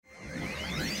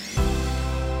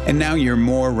And now your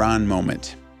More Ron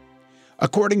moment.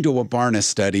 According to a Barna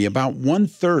study, about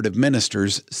 1/3 of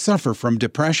ministers suffer from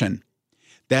depression.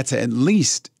 That's at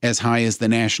least as high as the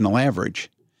national average.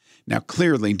 Now,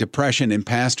 clearly, depression in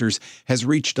pastors has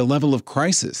reached a level of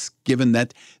crisis, given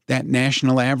that that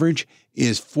national average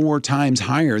is 4 times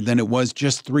higher than it was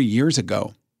just 3 years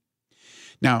ago.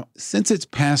 Now, since it's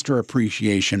Pastor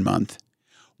Appreciation Month,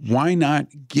 why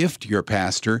not gift your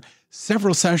pastor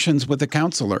several sessions with a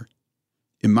counselor?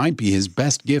 It might be his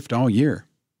best gift all year.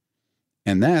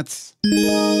 And that's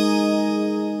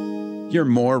your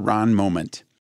More Ron moment.